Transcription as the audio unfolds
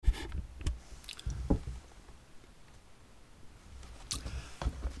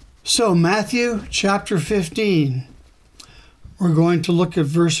So, Matthew chapter 15, we're going to look at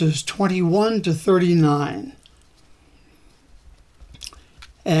verses 21 to 39.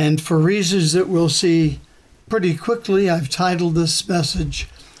 And for reasons that we'll see pretty quickly, I've titled this message,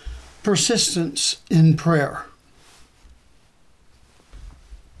 Persistence in Prayer.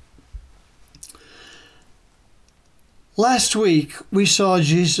 Last week, we saw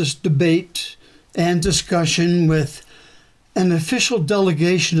Jesus debate and discussion with an official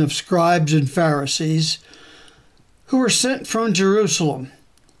delegation of scribes and Pharisees who were sent from Jerusalem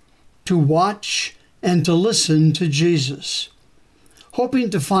to watch and to listen to Jesus, hoping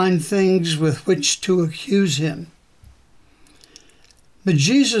to find things with which to accuse him. But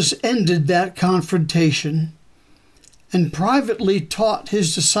Jesus ended that confrontation and privately taught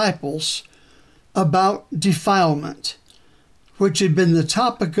his disciples about defilement, which had been the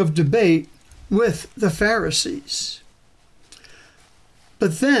topic of debate with the Pharisees.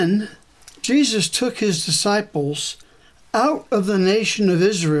 But then Jesus took his disciples out of the nation of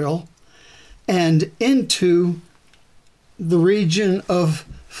Israel and into the region of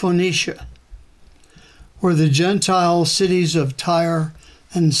Phoenicia, where the Gentile cities of Tyre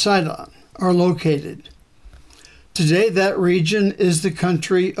and Sidon are located. Today, that region is the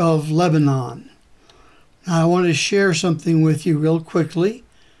country of Lebanon. Now, I want to share something with you real quickly,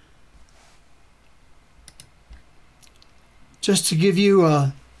 just to give you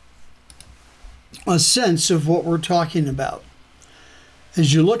a sense of what we're talking about.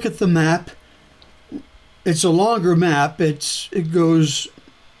 As you look at the map, it's a longer map. It goes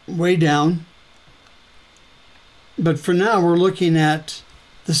way down. But for now, we're looking at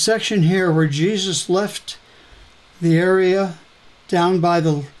the section here where Jesus left the area down by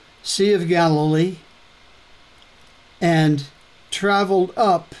the Sea of Galilee and traveled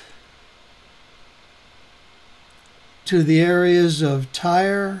up to the areas of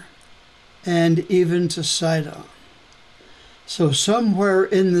Tyre and even to Sidon. So somewhere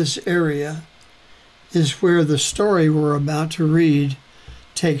in this area is where the story we're about to read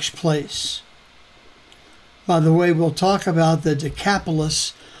takes place. By the way, we'll talk about the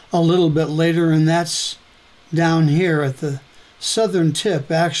Decapolis a little bit later, and that's down here at the southern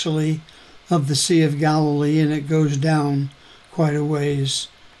tip, actually, of the Sea of Galilee, and it goes down quite a ways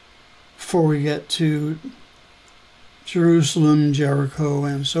before we get to Jerusalem, Jericho,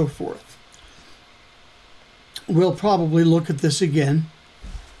 and so forth. We'll probably look at this again,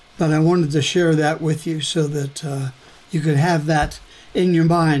 but I wanted to share that with you so that you could have that in your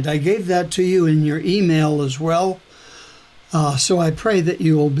mind. I gave that to you in your email as well, so I pray that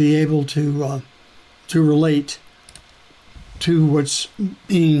you will be able to relate to what's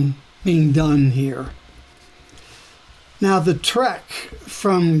being done here. Now, the trek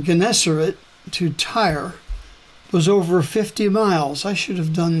from Gennesaret to Tyre was over 50 miles. I should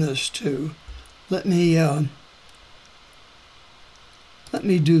have done this too. Let me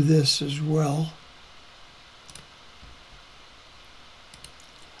do this as well.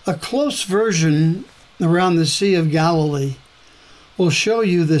 A close version around the Sea of Galilee will show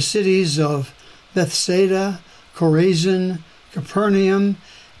you the cities of Bethsaida, Chorazin, Capernaum,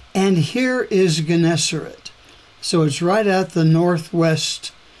 and here is Gennesaret. So it's right at the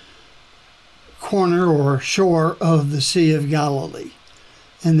northwest corner or shore of the Sea of Galilee.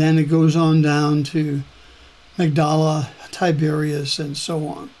 And then it goes on down to Magdala, Tiberias, and so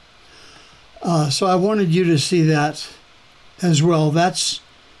on. So I wanted you to see that as well. That's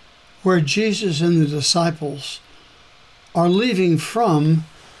where Jesus and the disciples are leaving from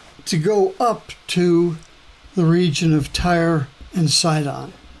to go up to the region of Tyre and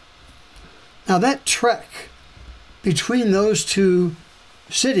Sidon. Now that trek between those two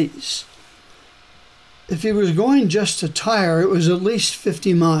cities, if he was going just to Tyre, it was at least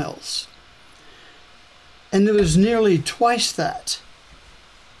 50 miles. And it was nearly twice that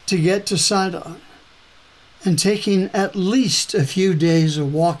to get to Sidon, and taking at least a few days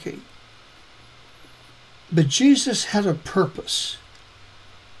of walking. But Jesus had a purpose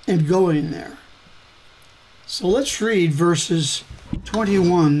in going there. So let's read verses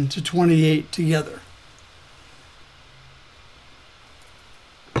 21 to 28 together.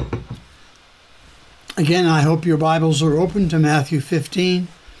 Again, I hope your Bibles are open to Matthew 15.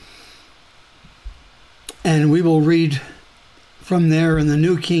 And we will read from there in the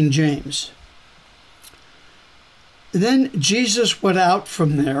New King James. Then Jesus went out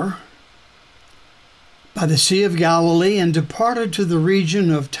from there by the Sea of Galilee and departed to the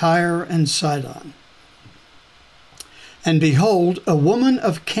region of Tyre and Sidon. And behold, a woman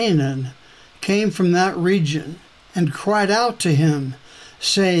of Canaan came from that region and cried out to him,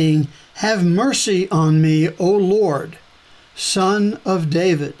 saying, "Have mercy on me, O Lord, Son of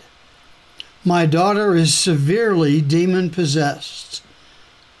David. My daughter is severely demon-possessed."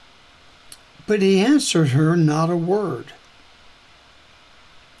 But he answered her not a word.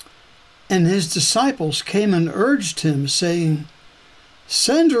 And his disciples came and urged him, saying,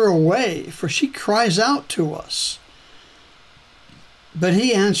 "Send her away, for she cries out to us." But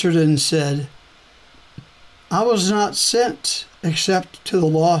he answered and said, "I was not sent except to the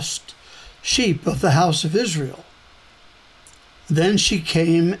lost sheep of the house of Israel." Then she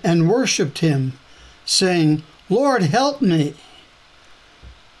came and worshipped him, saying, "Lord, help me."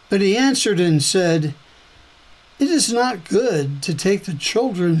 But he answered and said, "It is not good to take the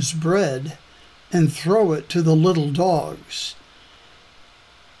children's bread and throw it to the little dogs."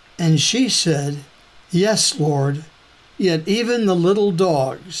 And she said, "Yes, Lord, yet even the little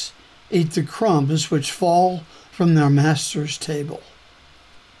dogs eat the crumbs which fall from their master's table."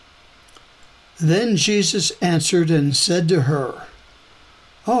 Then Jesus answered and said to her,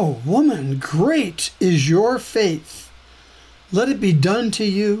 "Oh, woman, great is your faith. Let it be done to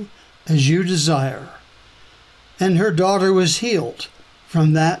you as you desire." And her daughter was healed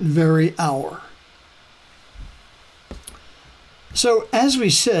from that very hour. So, as we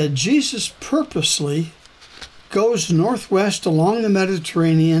said, Jesus purposely goes northwest along the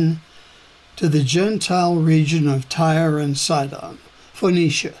Mediterranean to the Gentile region of Tyre and Sidon,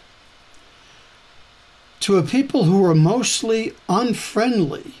 Phoenicia, to a people who were mostly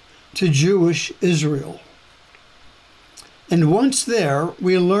unfriendly to Jewish Israel. And once there,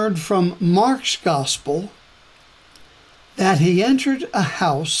 we learned from Mark's Gospel that he entered a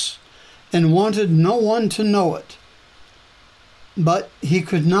house and wanted no one to know it, but he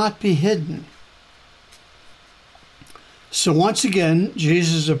could not be hidden. So once again,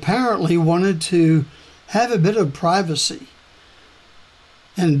 Jesus apparently wanted to have a bit of privacy.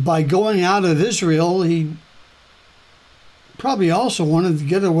 And by going out of Israel, he probably also wanted to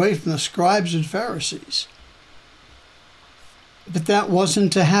get away from the scribes and Pharisees. But that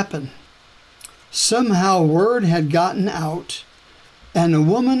wasn't to happen. Somehow word had gotten out, and a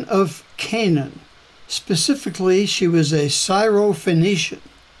woman of Canaan, specifically she was a Syro-Phoenician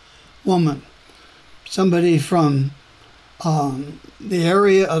woman, somebody from the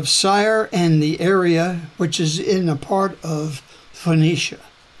area of Syre and the area which is in a part of Phoenicia.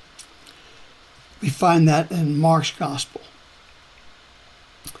 We find that in Mark's Gospel.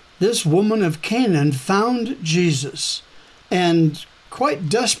 This woman of Canaan found Jesus and quite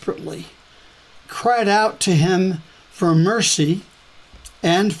desperately cried out to him for mercy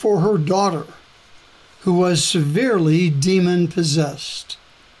and for her daughter, who was severely demon-possessed.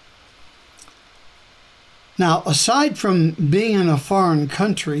 Now, aside from being in a foreign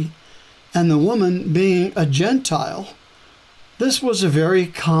country and the woman being a Gentile, this was a very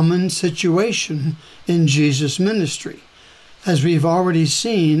common situation in Jesus' ministry, as we've already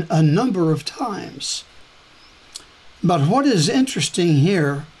seen a number of times. But what is interesting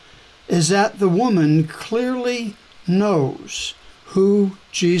here is that the woman clearly knows who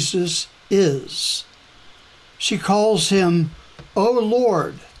Jesus is. She calls him, "O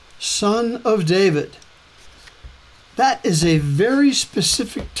Lord, Son of David." That is a very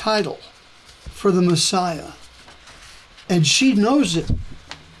specific title for the Messiah, and she knows it.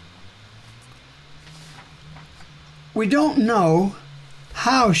 We don't know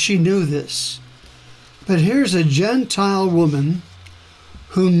how she knew this, but here's a Gentile woman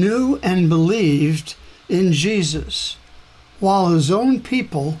who knew and believed in Jesus, while his own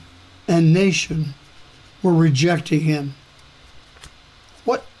people and nation were rejecting him.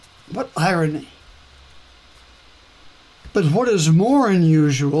 What irony. But what is more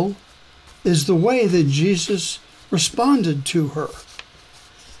unusual is the way that Jesus responded to her.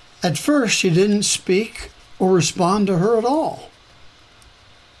 At first, he didn't speak or respond to her at all.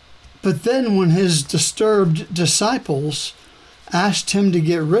 But then when his disturbed disciples asked him to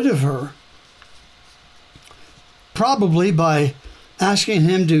get rid of her, probably by asking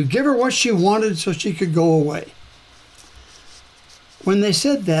him to give her what she wanted so she could go away. When they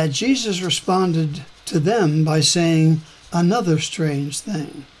said that, Jesus responded to them by saying another strange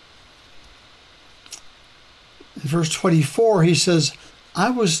thing. In verse 24, he says, "I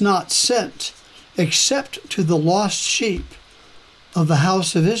was not sent except to the lost sheep of the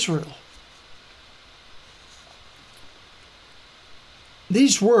house of Israel."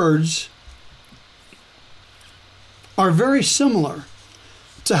 These words are very similar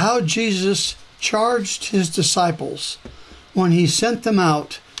to how Jesus charged his disciples when he sent them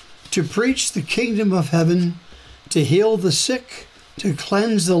out to preach the kingdom of heaven, to heal the sick, to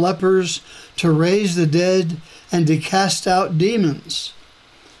cleanse the lepers, to raise the dead, and to cast out demons.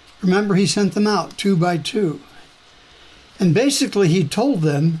 Remember, he sent them out 2 by 2. And basically he told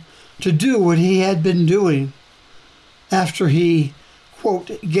them to do what he had been doing after he,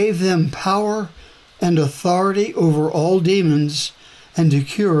 quote, gave them power and authority over all demons and to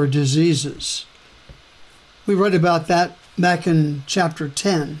cure diseases. We read about that back in chapter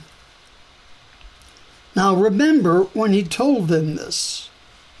 10. Now remember when he told them this.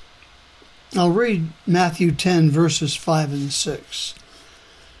 I'll read Matthew 10, verses 5 and 6.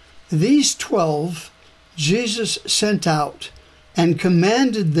 These 12 Jesus sent out and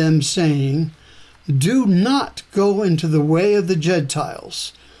commanded them, saying, do not go into the way of the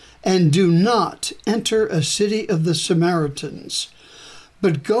Gentiles, and do not enter a city of the Samaritans,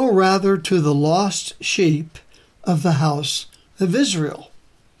 but go rather to the lost sheep of the house of Israel.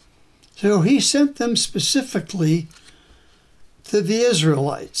 So he sent them specifically to the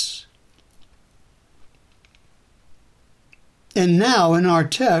Israelites. And now in our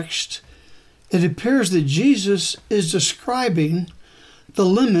text, it appears that Jesus is describing the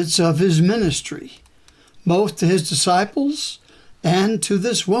limits of his ministry, both to his disciples and to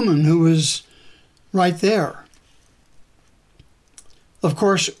this woman who was right there. Of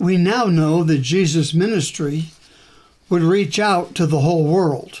course, we now know that Jesus' ministry would reach out to the whole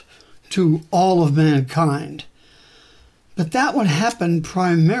world, to all of mankind. But that would happen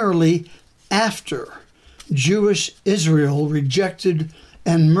primarily after Jewish Israel rejected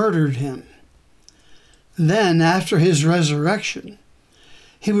and murdered him. Then, after his resurrection,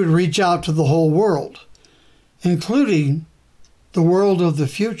 he would reach out to the whole world, including the world of the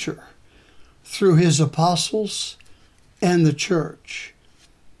future, through his apostles and the church.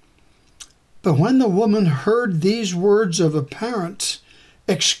 But when the woman heard these words of apparent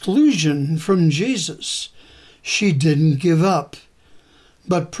exclusion from Jesus, she didn't give up,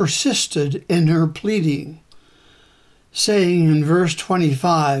 but persisted in her pleading, saying in verse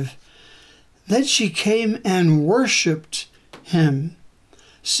 25, that she came and worshipped him,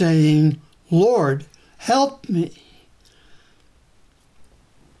 saying, Lord, help me.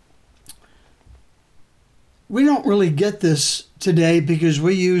 We don't really get this today because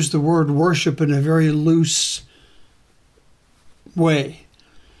we use the word worship in a very loose way.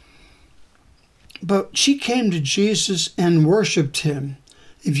 But she came to Jesus and worshipped him.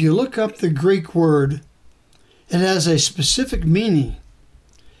 If you look up the Greek word, it has a specific meaning.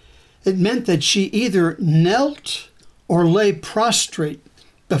 It meant that she either knelt or lay prostrate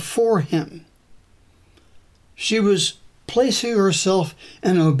before him. She was placing herself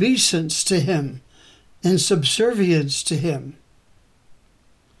in obeisance to him, in subservience to him.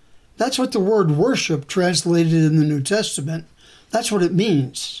 That's what the word worship translated in the New Testament, that's what it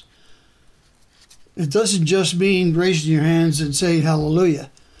means. It doesn't just mean raising your hands and saying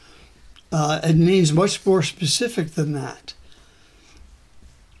hallelujah. It means much more specific than that.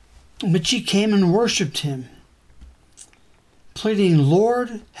 But she came and worshipped him, pleading,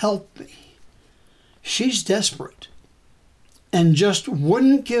 Lord, help me. She's desperate and just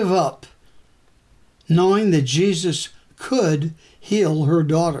wouldn't give up, knowing that Jesus could heal her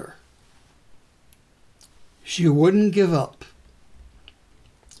daughter. She wouldn't give up.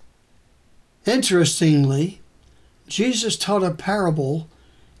 Interestingly, Jesus taught a parable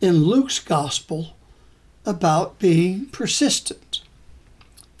in Luke's gospel about being persistent.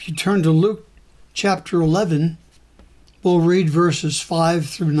 If you turn to Luke chapter 11, we'll read verses 5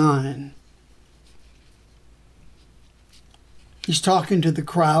 through 9. He's talking to the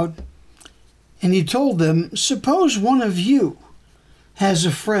crowd, and he told them, suppose one of you has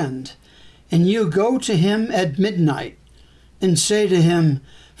a friend, and you go to him at midnight and say to him,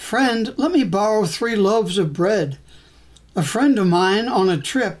 Friend, let me borrow 3 loaves of bread. A friend of mine on a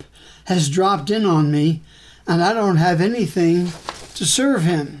trip has dropped in on me, and I don't have anything to serve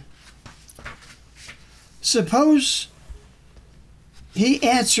him. Suppose he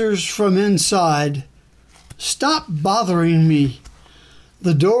answers from inside, Stop bothering me.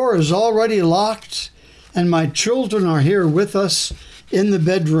 The door is already locked, and my children are here with us in the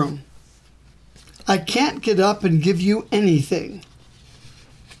bedroom. I can't get up and give you anything.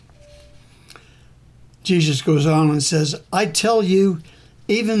 Jesus goes on and says, I tell you,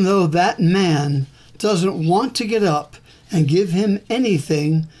 even though that man doesn't want to get up and give him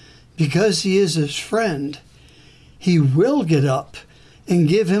anything because he is his friend, he will get up and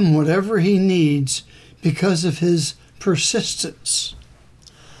give him whatever he needs because of his persistence.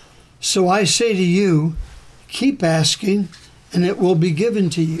 So I say to you, keep asking and it will be given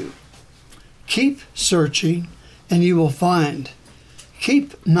to you. Keep searching and you will find.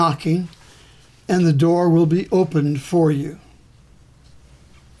 Keep knocking and the door will be opened for you.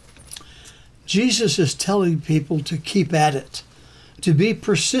 Jesus is telling people to keep at it, to be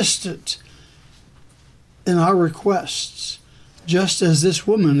persistent in our requests, just as this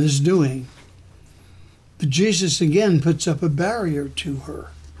woman is doing. But Jesus again puts up a barrier to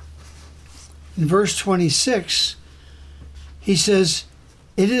her. In verse 26, he says,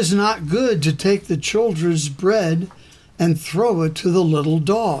 "It is not good to take the children's bread and throw it to the little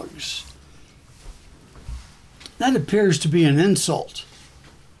dogs." That appears to be an insult.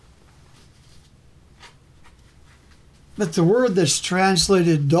 But the word that's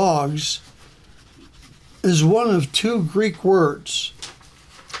translated dogs is one of two Greek words.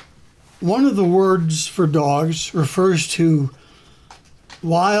 One of the words for dogs refers to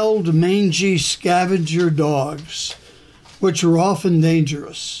wild, mangy scavenger dogs, which are often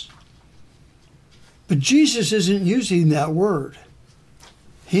dangerous. But Jesus isn't using that word.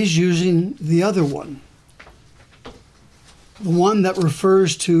 He's using the other one, the one that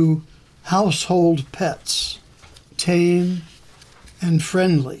refers to household pets, tame and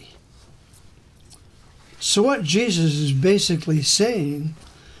friendly. So what Jesus is basically saying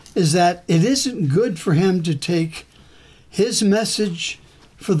is that it isn't good for him to take his message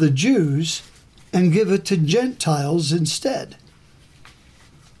for the Jews and give it to Gentiles instead.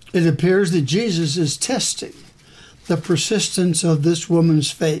 It appears that Jesus is testing the persistence of this woman's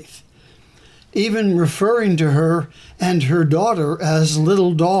faith, even referring to her and her daughter as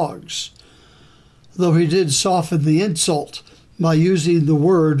little dogs, though he did soften the insult by using the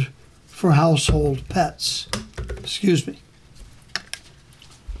word for household pets. Excuse me.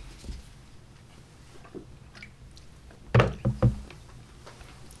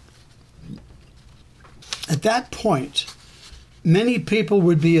 At that point, many people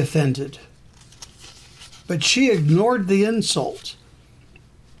would be offended, but she ignored the insult,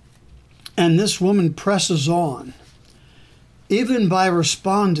 and this woman presses on, even by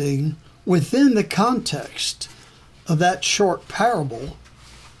responding within the context of that short parable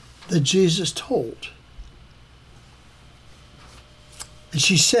that Jesus told. And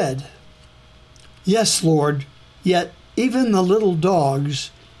she said, "Yes, Lord, yet even the little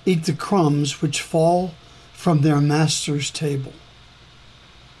dogs eat the crumbs which fall from their master's table."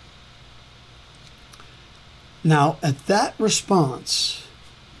 Now, at that response,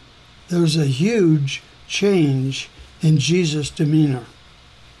 there's a huge change in Jesus' demeanor.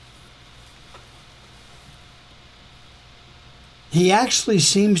 He actually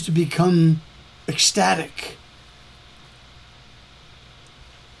seems to become ecstatic,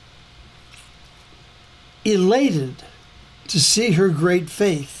 elated to see her great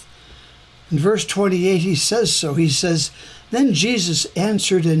faith. In verse 28, he says so. He says, "Then Jesus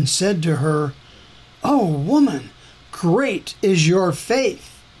answered and said to her, 'Oh, woman, great is your faith.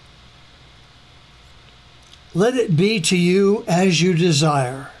 Let it be to you as you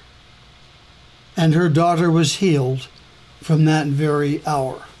desire.' And her daughter was healed from that very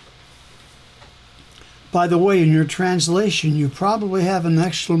hour." By the way, in your translation, you probably have an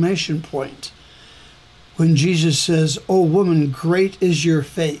exclamation point when Jesus says, "Oh, woman, great is your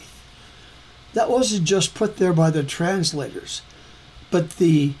faith." That wasn't just put there by the translators, but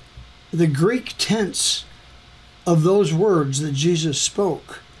the Greek tense of those words that Jesus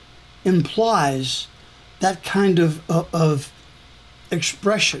spoke implies that kind of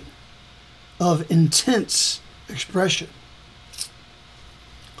expression, of intense expression.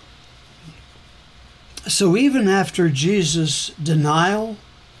 So even after Jesus' denial,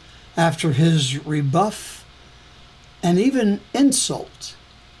 after his rebuff, and even insult,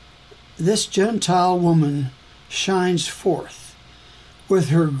 this Gentile woman shines forth with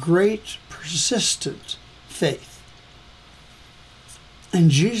her great, persistent faith.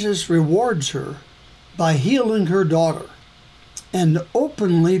 And Jesus rewards her by healing her daughter and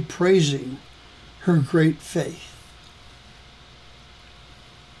openly praising her great faith.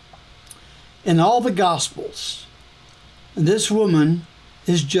 In all the Gospels, this woman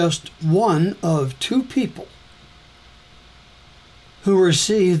is just one of two people who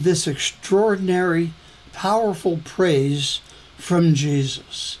received this extraordinary, powerful praise from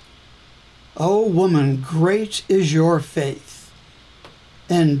Jesus. "Oh, woman, great is your faith."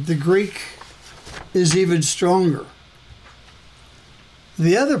 And the Greek is even stronger.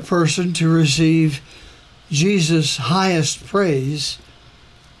 The other person to receive Jesus' highest praise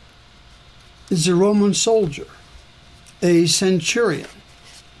is a Roman soldier, a centurion.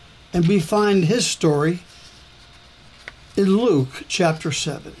 And we find his story in Luke chapter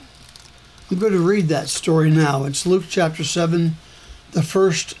 7. I'm going to read that story now. It's Luke chapter 7, the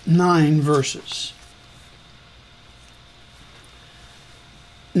first 9 verses.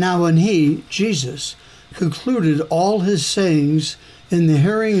 Now when he, Jesus, concluded all his sayings in the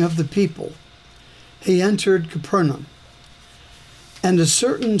hearing of the people, he entered Capernaum. And a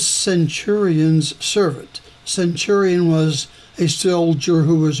certain centurion's servant, centurion was a soldier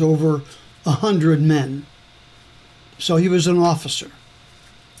who was over 100 men. So he was an officer.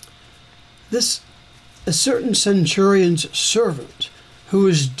 A certain centurion's servant, who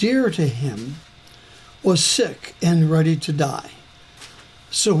was dear to him, was sick and ready to die.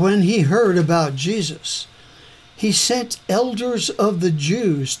 So when he heard about Jesus, he sent elders of the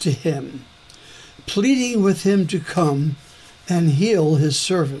Jews to him, pleading with him to come and heal his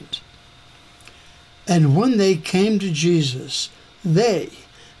servant. And when they came to Jesus, they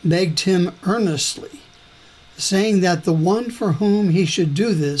begged him earnestly, saying that the one for whom he should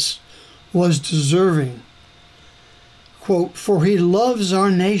do this was deserving. Quote, "For he loves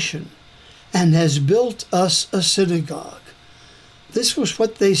our nation and has built us a synagogue." This was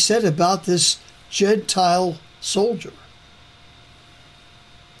what they said about this Gentile soldier.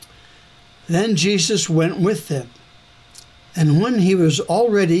 Then Jesus went with them, and when he was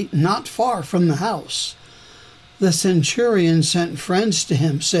already not far from the house, the centurion sent friends to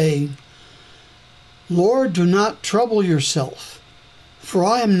him, saying, "Lord, do not trouble yourself, for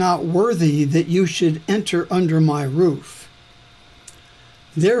I am not worthy that you should enter under my roof.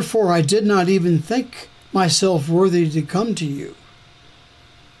 Therefore I did not even think myself worthy to come to you.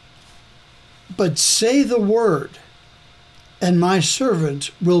 But say the word, and my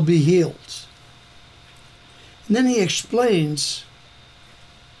servant will be healed." And then he explains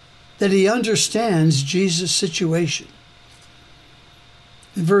that he understands Jesus' situation.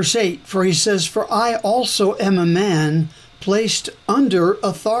 In verse 8, for he says, "For I also am a man placed under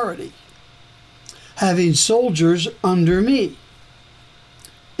authority, having soldiers under me.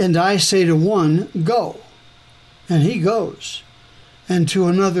 And I say to one, 'Go,' and he goes, and to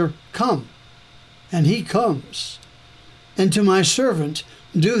another, 'Come,' and he comes, and to my servant,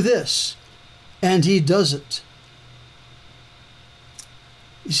 'Do this,' and he does it."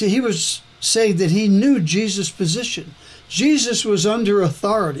 You see, he was saying that he knew Jesus' position. Jesus was under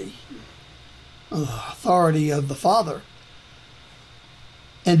authority of the Father.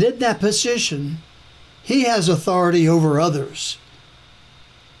 And in that position, he has authority over others.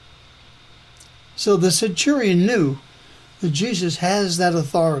 So the centurion knew that Jesus has that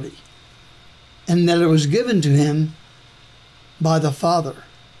authority and that it was given to him by the Father.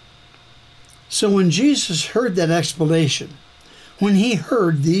 So when Jesus heard that explanation, when he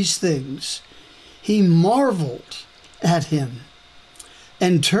heard these things, he marveled at him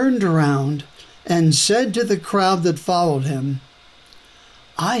and turned around and said to the crowd that followed him,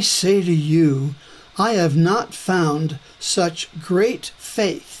 "I say to you, I have not found such great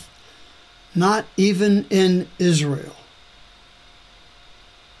faith, not even in Israel."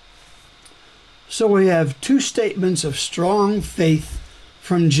 So we have two statements of strong faith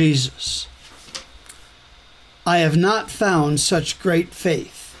from Jesus. I have not found such great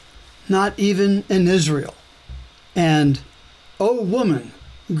faith, not even in Israel. And, O woman,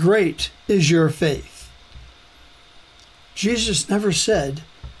 great is your faith. Jesus never said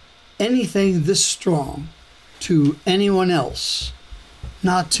anything this strong to anyone else,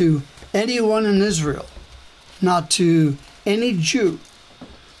 not to anyone in Israel, not to any Jew,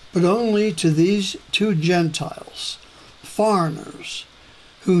 but only to these two Gentiles, foreigners,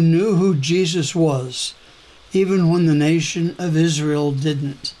 who knew who Jesus was, even when the nation of Israel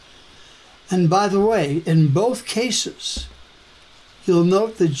didn't. And by the way, in both cases, you'll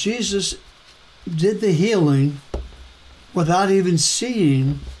note that Jesus did the healing without even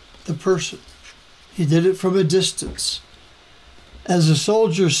seeing the person. He did it from a distance. As the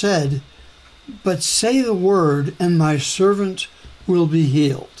soldier said, "But say the word, and my servant will be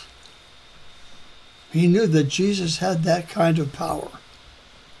healed." He knew that Jesus had that kind of power.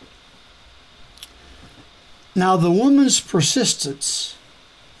 Now, the woman's persistence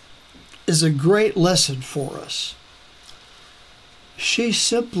is a great lesson for us. She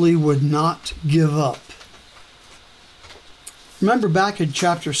simply would not give up. Remember back in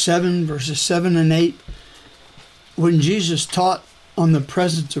chapter 7, verses 7 and 8, when Jesus taught on the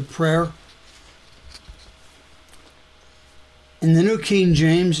presence of prayer? In the New King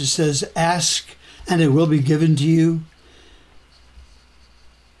James, it says, "Ask, and it will be given to you.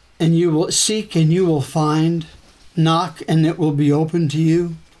 And you will seek, and you will find. Knock, and it will be open to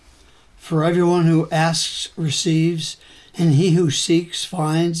you. For everyone who asks receives, and he who seeks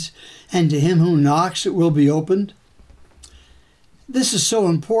finds, and to him who knocks it will be opened." This is so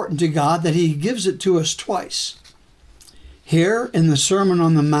important to God that he gives it to us twice. Here in the Sermon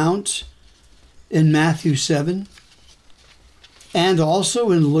on the Mount in Matthew 7, and also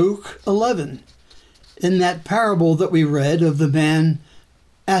in Luke 11, in that parable that we read of the man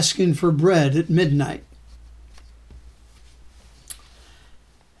asking for bread at midnight.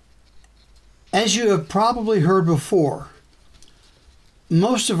 As you have probably heard before,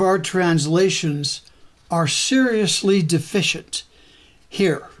 most of our translations are seriously deficient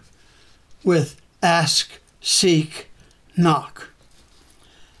here with ask, seek, knock.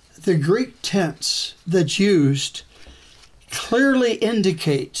 The Greek tense that's used clearly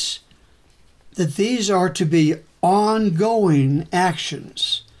indicates that these are to be ongoing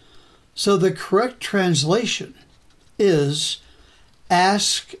actions. So the correct translation is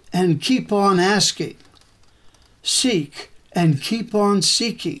ask and keep on asking, seek and keep on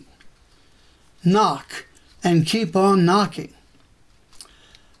seeking, knock and keep on knocking.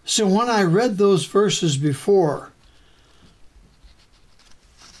 So when I read those verses before,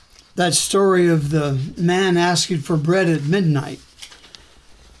 that story of the man asking for bread at midnight,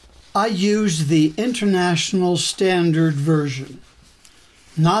 I used the International Standard Version,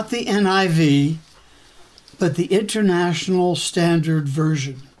 not the NIV, but the International Standard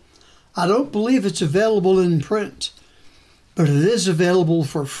Version. I don't believe it's available in print, but it is available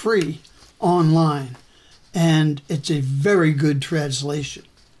for free online, and it's a very good translation.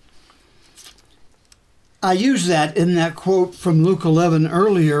 I used that in that quote from Luke 11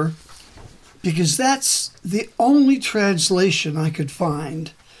 earlier because that's the only translation I could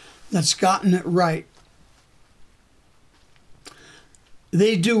find that's gotten it right.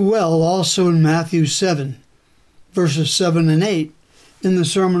 They do well also in Matthew 7, verses 7 and 8 in the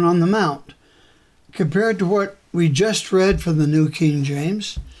Sermon on the Mount. Compared to what we just read from the New King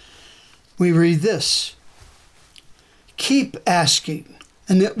James, we read this: keep asking,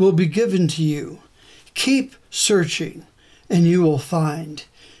 and it will be given to you. Keep searching, and you will find.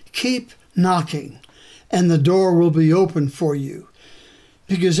 Keep knocking, and the door will be open for you.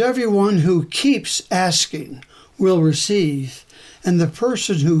 Because everyone who keeps asking will receive, and the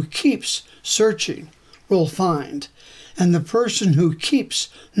person who keeps searching will find, and the person who keeps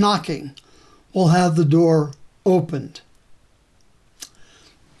knocking will have the door opened.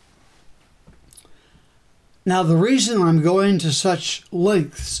 Now, the reason I'm going to such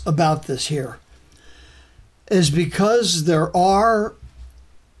lengths about this here is because there are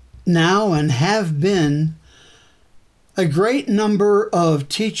now and have been a great number of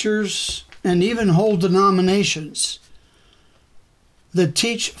teachers and even whole denominations that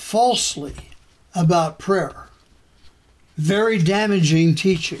teach falsely about prayer. Very damaging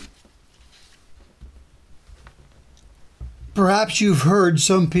teaching. Perhaps you've heard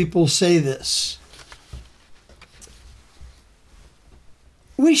some people say this: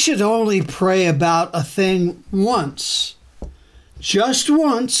 we should only pray about a thing once, just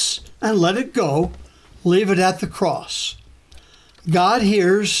once, and let it go. Leave it at the cross. God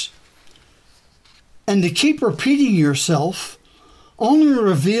hears, and to keep repeating yourself only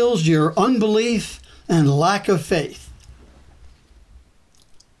reveals your unbelief and lack of faith.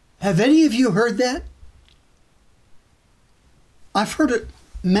 Have any of you heard that? I've heard it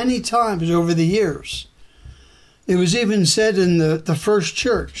many times over the years. It was even said in the first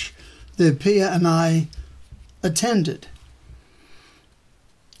church that Pia and I attended.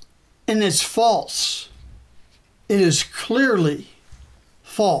 And it's false. It is clearly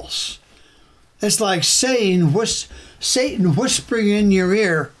false. It's like saying, Satan whispering in your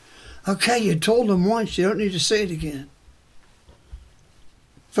ear, okay, you told him once, you don't need to say it again.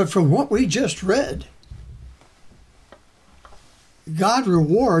 But from what we just read, God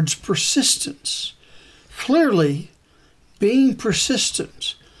rewards persistence. Clearly, being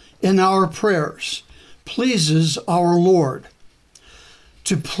persistent in our prayers pleases our Lord.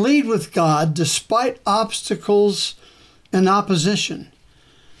 To plead with God despite obstacles and opposition,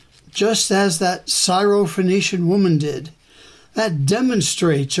 just as that Syrophoenician woman did, that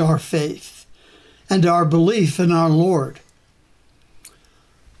demonstrates our faith and our belief in our Lord.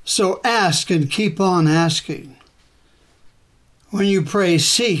 So ask and keep on asking. When you pray,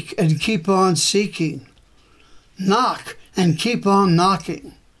 seek and keep on seeking. Knock and keep on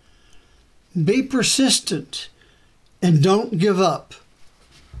knocking. Be persistent and don't give up.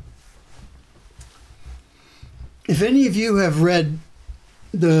 If any of you have read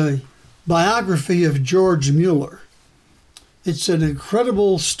the biography of George Mueller, it's an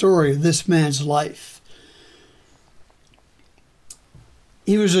incredible story of this man's life.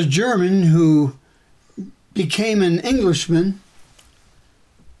 He was a German who became an Englishman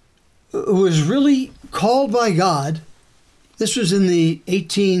who was really called by God. This was in the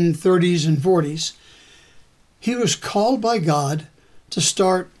 1830s and 40s. He was called by God to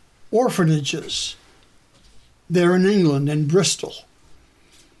start orphanages there in England, in Bristol.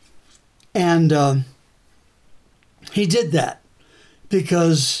 And he did that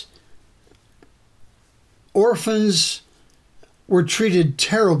because orphans were treated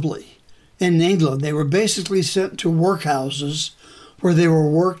terribly in England. They were basically sent to workhouses where they were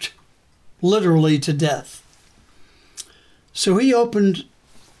worked literally to death. So he opened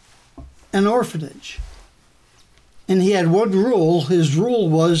an orphanage. And he had one rule. His rule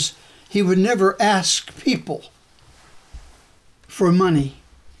was he would never ask people for money.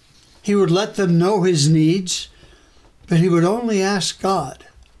 He would let them know his needs, but he would only ask God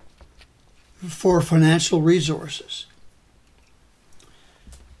for financial resources.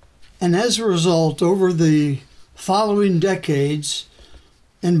 And as a result, over the following decades,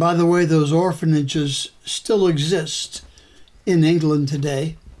 and by the way, those orphanages still exist in England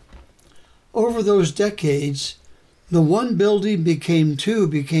today, over those decades, the one building became 2,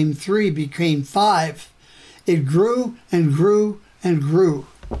 became 3, became 5. It grew and grew and grew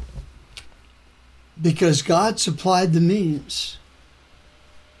because God supplied the means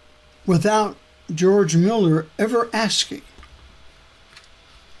without George Mueller ever asking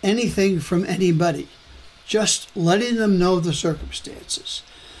anything from anybody, just letting them know the circumstances.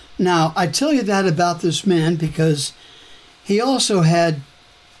 Now, I tell you that about this man because he also had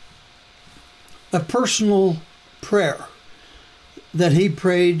a personal prayer that he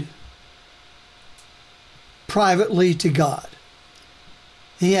prayed privately to God.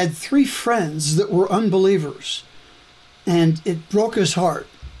 He had 3 friends that were unbelievers, and it broke his heart.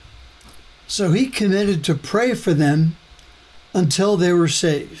 So he committed to pray for them until they were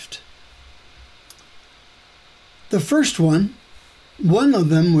saved. The first one of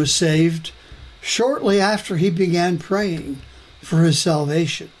them was saved shortly after he began praying for his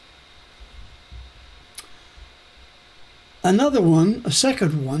salvation. Another one, a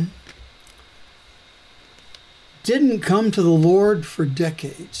second one, didn't come to the Lord for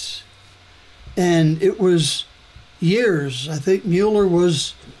decades. And it was years. I think Mueller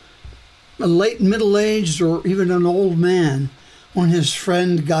was a late middle-aged or even an old man when his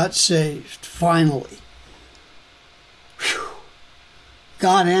friend got saved, finally. Whew.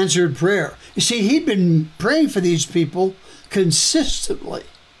 God answered prayer. You see, he'd been praying for these people consistently.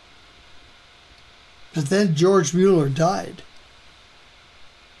 But then George Mueller died.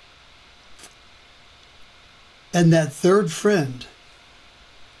 And that third friend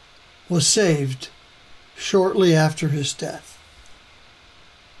was saved shortly after his death.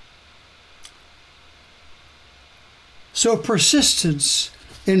 So persistence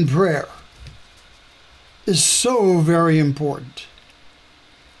in prayer is so very important.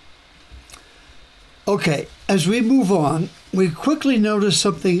 Okay, as we move on, we quickly notice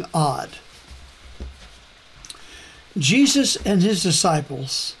something odd. Jesus and his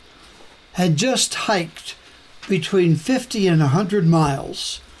disciples had just hiked between 50 and 100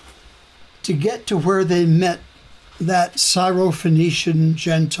 miles to get to where they met that Syrophoenician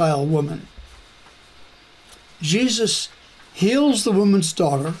Gentile woman. Jesus heals the woman's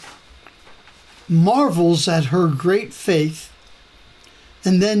daughter, marvels at her great faith,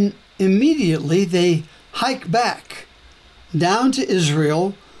 and then immediately they hike back down to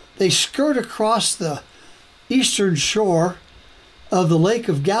Israel. They skirt across the eastern shore of the Lake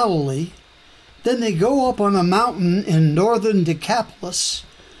of Galilee. Then they go up on a mountain in northern Decapolis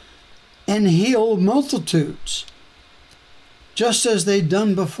and heal multitudes, just as they'd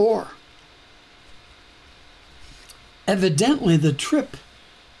done before. Evidently, the trip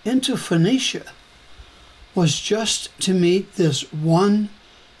into Phoenicia was just to meet this one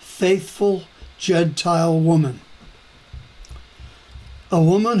faithful Gentile woman. A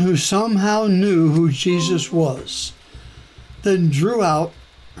woman who somehow knew who Jesus was, then drew out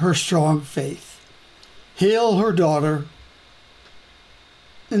her strong faith, heal her daughter,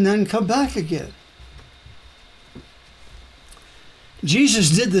 and then come back again. Jesus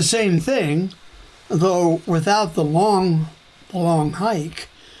did the same thing, though without the long hike,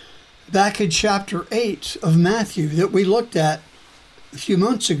 back in chapter 8 of Matthew that we looked at a few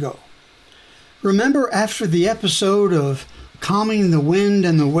months ago. Remember, after the episode of calming the wind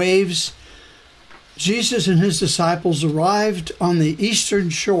and the waves, Jesus and his disciples arrived on the eastern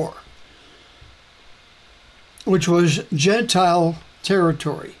shore, which was Gentile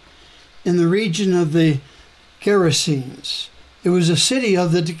territory in the region of the Gerasenes. It was a city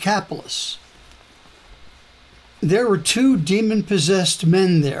of the Decapolis. There were 2 demon-possessed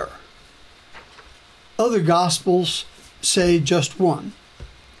men there. Other Gospels say just 1.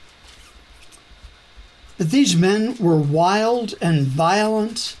 But these men were wild and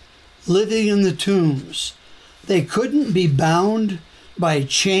violent, living in the tombs. They couldn't be bound by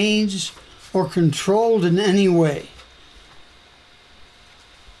chains or controlled in any way.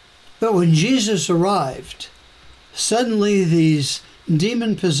 But when Jesus arrived, suddenly these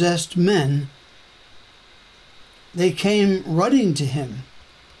demon-possessed men, they came running to him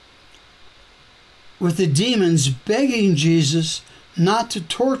with the demons begging Jesus not to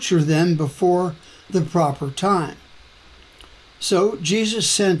torture them before the proper time. So Jesus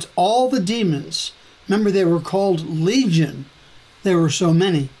sent all the demons. Remember, they were called legion. There were so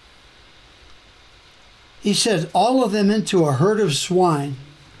many. He sent all of them into a herd of swine,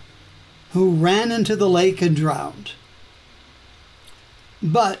 who ran into the lake and drowned.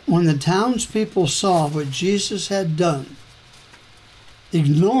 But when the townspeople saw what Jesus had done,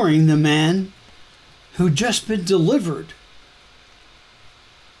 ignoring the man who'd just been delivered,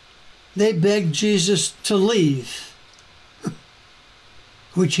 they begged Jesus to leave,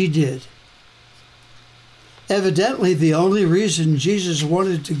 which he did. Evidently, the only reason Jesus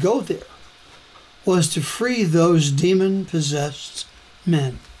wanted to go there was to free those demon-possessed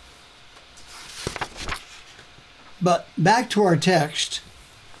men. But back to our text,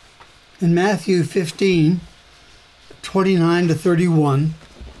 in Matthew 15, 29 to 31,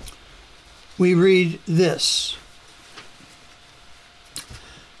 we read this.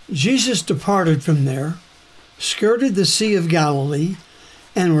 Jesus departed from there, skirted the Sea of Galilee,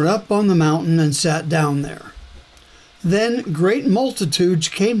 and went up on the mountain and sat down there. Then great multitudes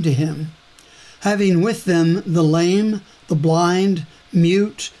came to him, having with them the lame, the blind,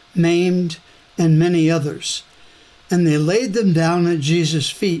 mute, maimed, and many others. And they laid them down at Jesus'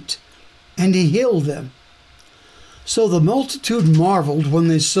 feet, and he healed them. So the multitude marveled when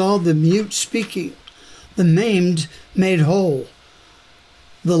they saw the mute speaking, the maimed made whole,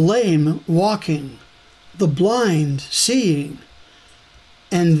 the lame walking, the blind seeing,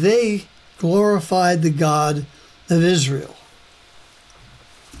 and they glorified the God of Israel.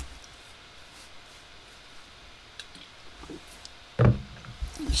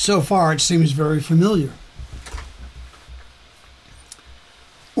 So far, it seems very familiar.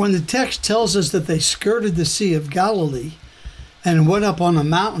 When the text tells us that they skirted the Sea of Galilee and went up on a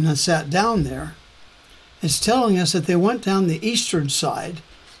mountain and sat down there, it's telling us that they went down the eastern side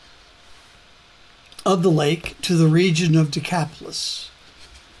of the lake to the region of Decapolis.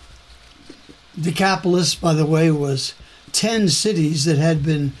 Decapolis, by the way, was 10 cities that had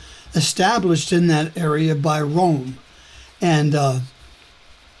been established in that area by Rome, and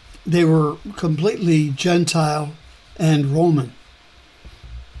they were completely Gentile and Roman.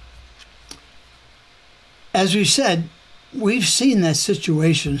 As we said, we've seen that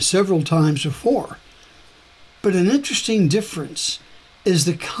situation several times before, but an interesting difference is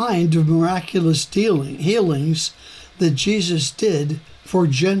the kind of miraculous healings that Jesus did for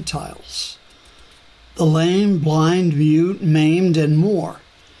Gentiles. The lame, blind, mute, maimed, and more.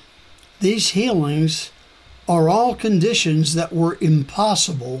 These healings are all conditions that were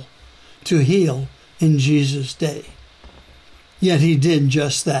impossible to heal in Jesus' day. Yet he did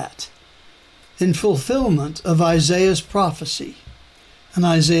just that, in fulfillment of Isaiah's prophecy in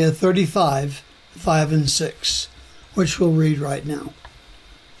Isaiah 35, 5 and 6, which we'll read right now.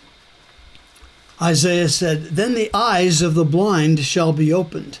 Isaiah said, "Then the eyes of the blind shall be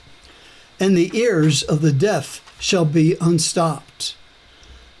opened, and the ears of the deaf shall be unstopped.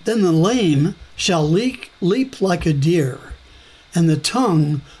 Then the lame shall leap like a deer, and the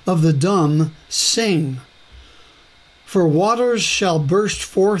tongue of the dumb sing. For waters shall burst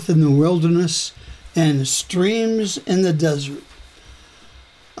forth in the wilderness, and streams in the desert."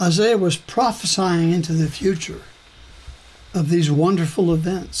 Isaiah was prophesying into the future of these wonderful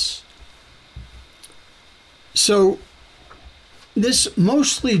events. So this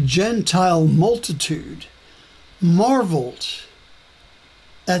mostly Gentile multitude marveled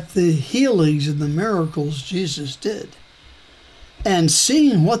at the healings and the miracles Jesus did. And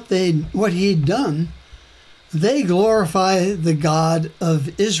seeing what he'd done, they glorify the God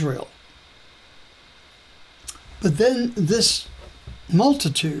of Israel. But then this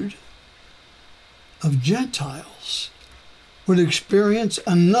multitude of Gentiles would experience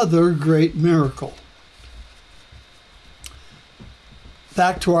another great miracle.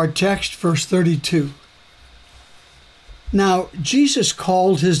 Back to our text, verse 32. Now, Jesus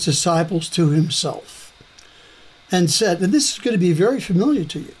called his disciples to himself and said, and this is going to be very familiar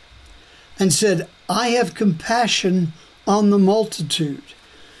to you, and said, "I have compassion on the multitude,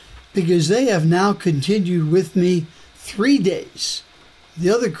 because they have now continued with me 3 days." The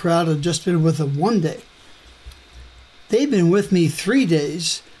other crowd had just been with him 1 day. "They've been with me 3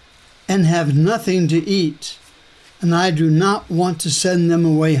 days and have nothing to eat, and I do not want to send them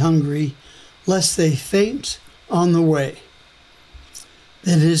away hungry, lest they faint on the way."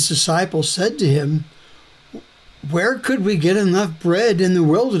 Then his disciples said to him, "Where could we get enough bread in the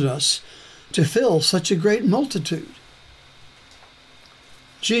wilderness to fill such a great multitude?"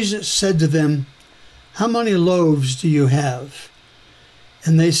 Jesus said to them, "How many loaves do you have?"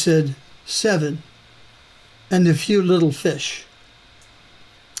 And they said, 7, and a few little fish.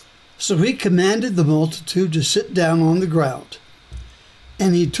 So he commanded the multitude to sit down on the ground.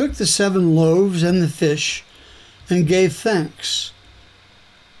 And he took the 7 loaves and the fish and gave thanks,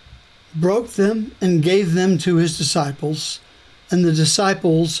 broke them and gave them to his disciples, and the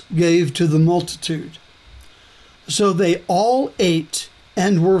disciples gave to the multitude. So they all ate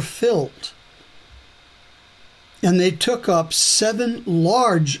and were filled. And they took up 7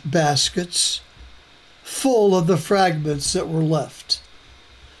 large baskets full of the fragments that were left.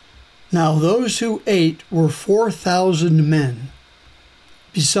 Now those who ate were 4,000 men,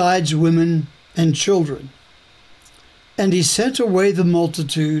 besides women and children. And he sent away the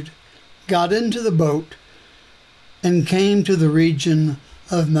multitude, got into the boat, and came to the region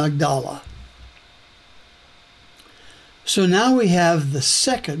of Magdala. So now we have the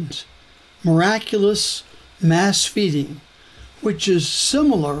second miraculous mass feeding, which is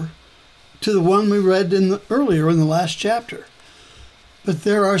similar to the one we read earlier in the last chapter. But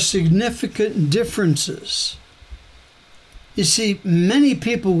there are significant differences. You see, many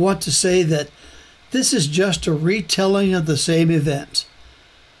people want to say that this is just a retelling of the same event,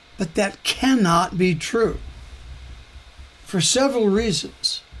 but that cannot be true for several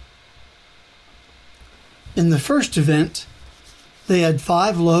reasons. In the first event, they had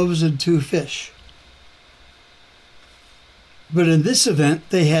 5 loaves and 2 fish. But in this event,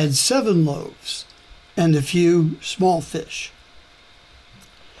 they had 7 loaves and a few small fish.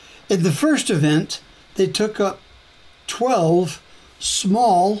 In the first event, they took up 12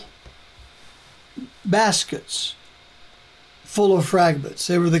 small baskets full of fragments.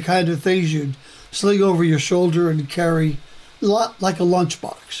 They were the kind of things you'd sling over your shoulder and carry a lot like a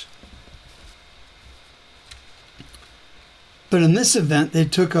lunchbox. But in this event, they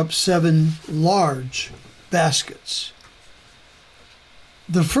took up 7 large baskets.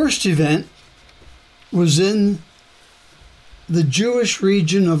 The first event was in the Jewish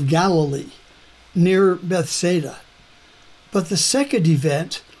region of Galilee, near Bethsaida. But the second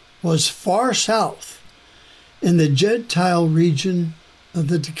event was far south, in the Gentile region of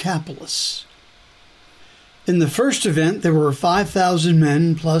the Decapolis. In the first event, there were 5,000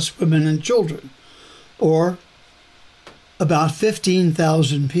 men plus women and children, or about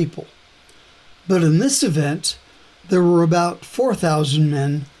 15,000 people. But in this event, there were about 4,000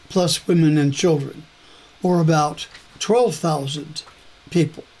 men plus women and children, or about 12,000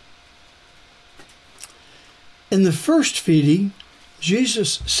 people. In the first feeding,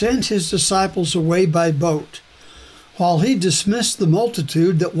 Jesus sent his disciples away by boat, while he dismissed the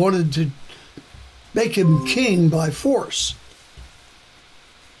multitude that wanted to make him king by force.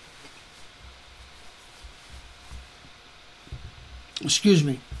 Excuse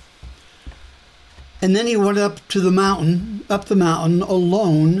me. And then he went up the mountain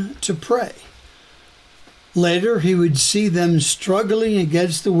alone to pray. Later, he would see them struggling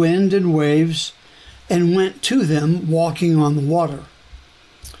against the wind and waves and went to them walking on the water.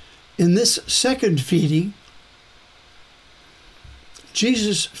 In this second feeding,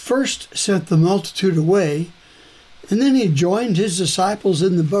 Jesus first sent the multitude away, and then he joined his disciples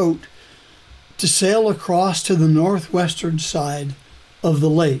in the boat to sail across to the northwestern side of the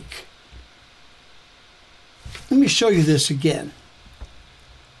lake. Let me show you this again.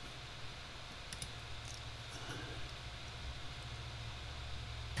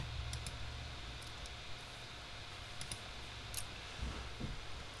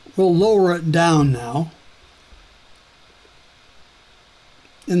 We'll lower it down now.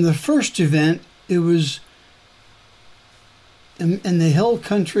 In the first event, it was in the hill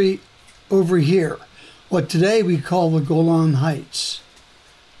country over here, what today we call the Golan Heights,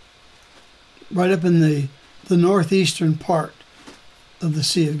 right up in the northeastern part of the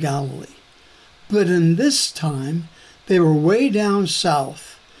Sea of Galilee. But in this time, they were way down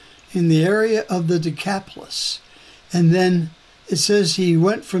south in the area of the Decapolis. And then it says he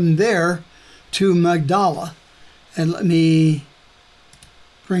went from there to Magdala. And let me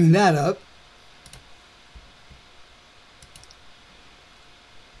bring that up.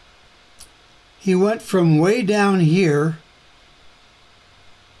 He went from way down here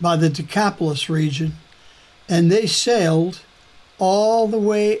by the Decapolis region, and they sailed all the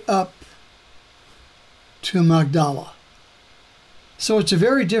way up to Magdala. So it's a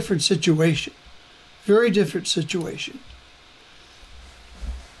very different situation. Very different situation.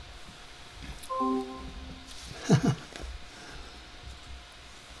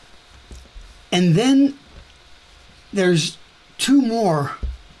 And then there's 2 more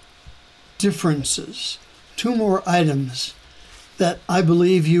differences, 2 more items that I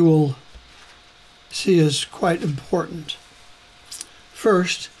believe you will see as quite important.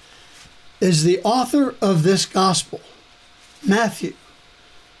 First is the author of this gospel, Matthew,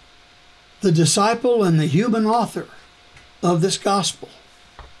 the disciple and the human author of this gospel.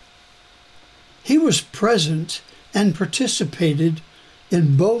 He was present and participated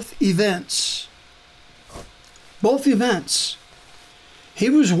in both events. Both events. He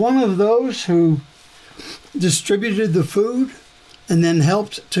was one of those who distributed the food and then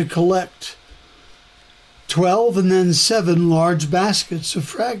helped to collect 12 and then 7 large baskets of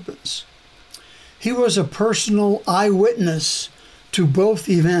fragments. He was a personal eyewitness to both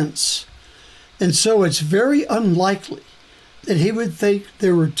events, and so it's very unlikely that he would think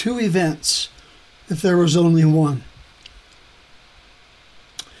there were 2 events if there was only one.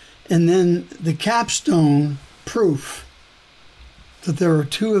 And then the capstone proof that there are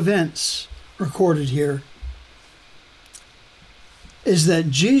 2 events recorded here is that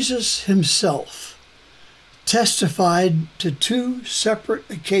Jesus himself testified to 2 separate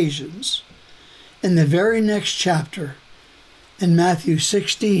occasions in the very next chapter in Matthew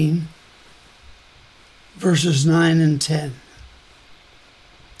 16, verses 9 and 10.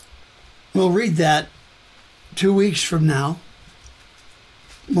 We'll read that 2 weeks from now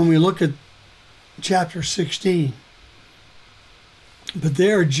when we look at chapter 16. But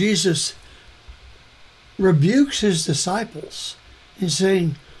there Jesus rebukes his disciples in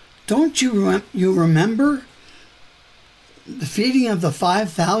saying, don't you remember the feeding of the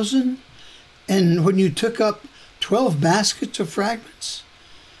 5,000 and when you took up 12 baskets of fragments?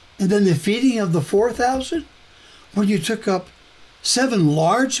 And then the feeding of the 4,000 when you took up 7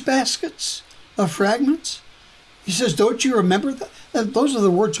 large baskets of fragments? He says, don't you remember that? And those are the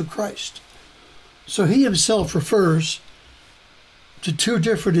words of Christ. So he himself refers to 2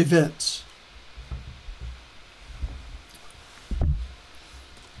 different events.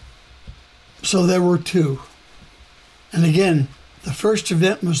 So there were 2. And again, the first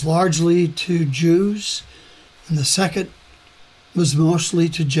event was largely to Jews, and the second was mostly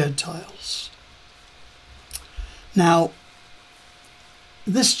to Gentiles. Now,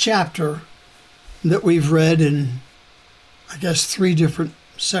 this chapter that we've read in, I guess, 3 different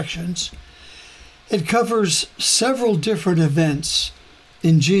sections, it covers several different events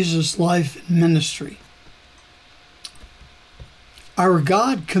in Jesus' life and ministry. Our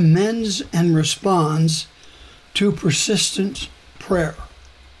God commends and responds to persistent prayer.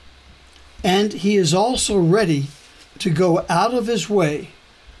 And he is also ready to go out of his way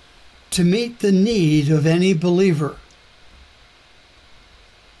to meet the need of any believer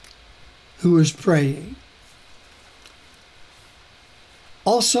who is praying.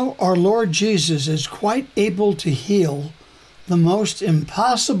 Also, our Lord Jesus is quite able to heal the most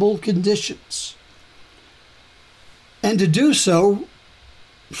impossible conditions, and to do so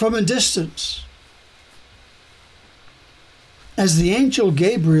from a distance. As the angel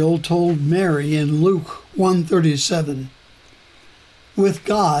Gabriel told Mary in Luke 1:37, with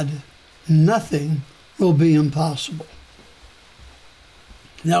God, nothing will be impossible.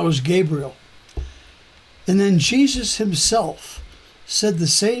 That was Gabriel. And then Jesus himself said the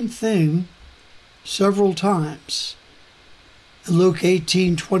same thing several times. In Luke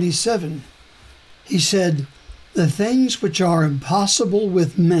 18:27, he said, the things which are impossible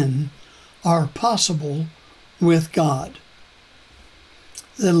with men are possible with God.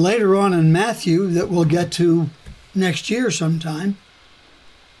 Then later on in Matthew, that we'll get to next year sometime,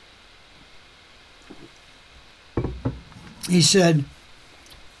 he said,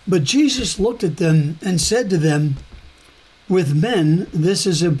 but Jesus looked at them and said to them, with men this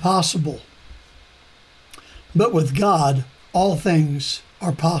is impossible, but with God all things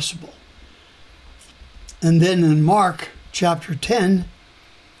are possible. And then in Mark chapter 10,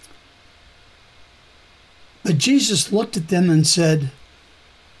 but Jesus looked at them and said,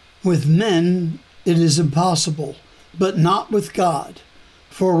 with men it is impossible, but not with God,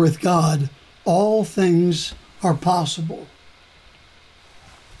 for with God all things are possible.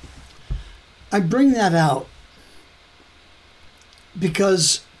 I bring that out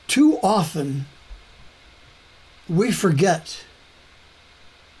because too often we forget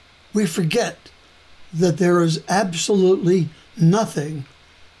that there is absolutely nothing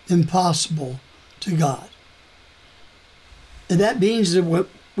impossible to God. And that means that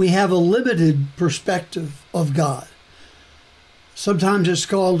we have a limited perspective of God. Sometimes it's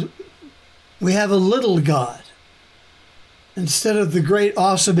called, we have a little God instead of the great,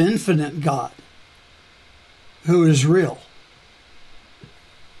 awesome, infinite God who is real.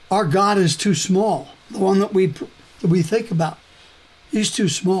 Our God is too small. The one that we think about, he's too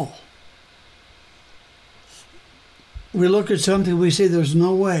small. We look at something, we say, there's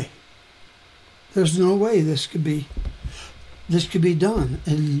no way. There's no way this could be done.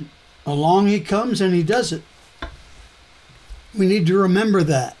 And along he comes and he does it. We need to remember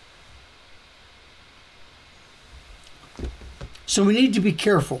that. So we need to be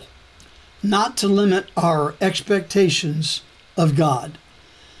careful not to limit our expectations of God,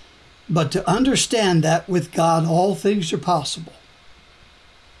 but to understand that with God all things are possible.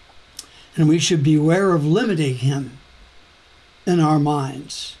 And we should beware of limiting him in our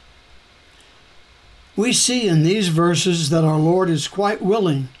minds. We see in these verses that our Lord is quite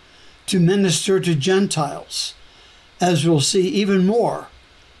willing to minister to Gentiles, as we'll see even more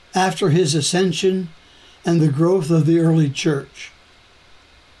after his ascension and the growth of the early church.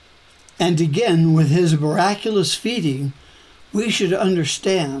 And again, with his miraculous feeding, we should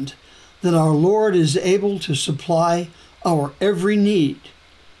understand that our Lord is able to supply our every need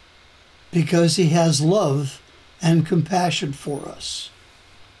because he has love and compassion for us.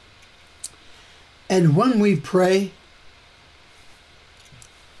 And when we pray,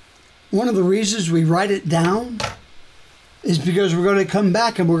 one of the reasons we write it down is because we're going to come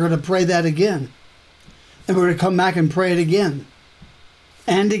back and we're going to pray that again. And we're going to come back and pray it again.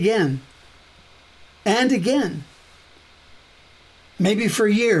 And again. And again. Maybe for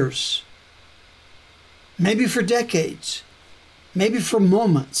years. Maybe for decades. Maybe for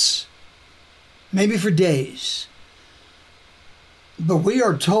moments. Maybe for days. But we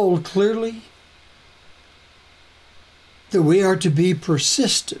are told clearly that we are to be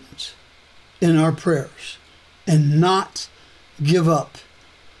persistent in our prayers and not give up.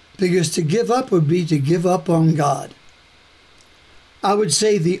 Because to give up would be to give up on God. I would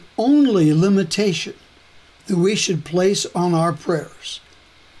say the only limitation that we should place on our prayers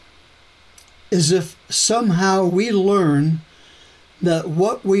is if somehow we learn that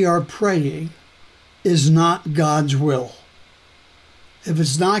what we are praying is not God's will. If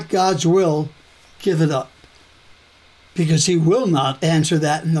it's not God's will, give it up, because he will not answer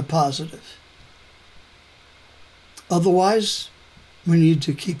that in the positive. Otherwise, we need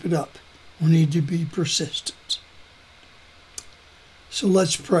to keep it up. We need to be persistent. So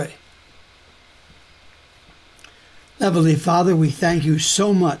let's pray. Heavenly Father, we thank you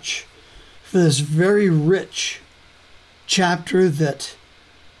so much for this very rich chapter that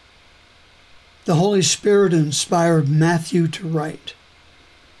the Holy Spirit inspired Matthew to write.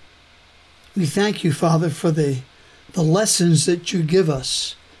 We thank you, Father, for the lessons that you give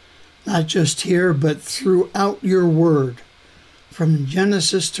us, not just here, but throughout your word, from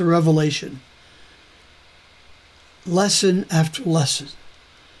Genesis to Revelation, lesson after lesson.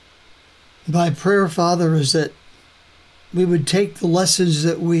 My prayer, Father, is that we would take the lessons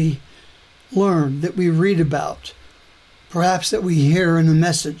that we learn, that we read about, perhaps that we hear in a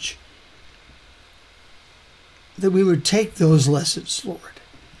message, that we would take those lessons, Lord,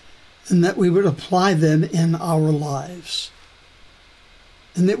 and that we would apply them in our lives,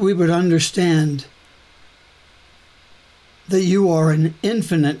 and that we would understand that you are an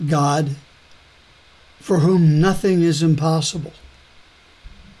infinite God for whom nothing is impossible,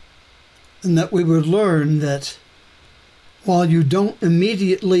 and that we would learn that while you don't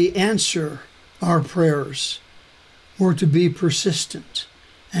immediately answer our prayers, we're to be persistent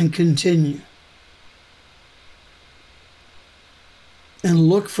and continue and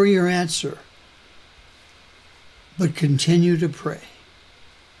look for your answer, but continue to pray.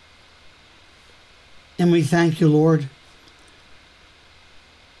 And we thank you, Lord,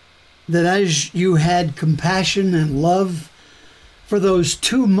 that as you had compassion and love for those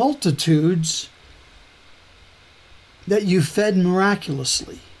two multitudes that you fed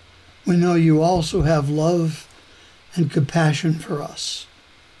miraculously, we know you also have love and compassion for us.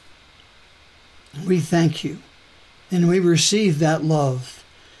 We thank you, and we receive that love,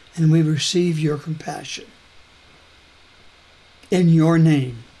 and we receive your compassion. In your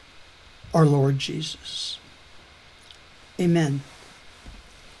name, our Lord Jesus. Amen.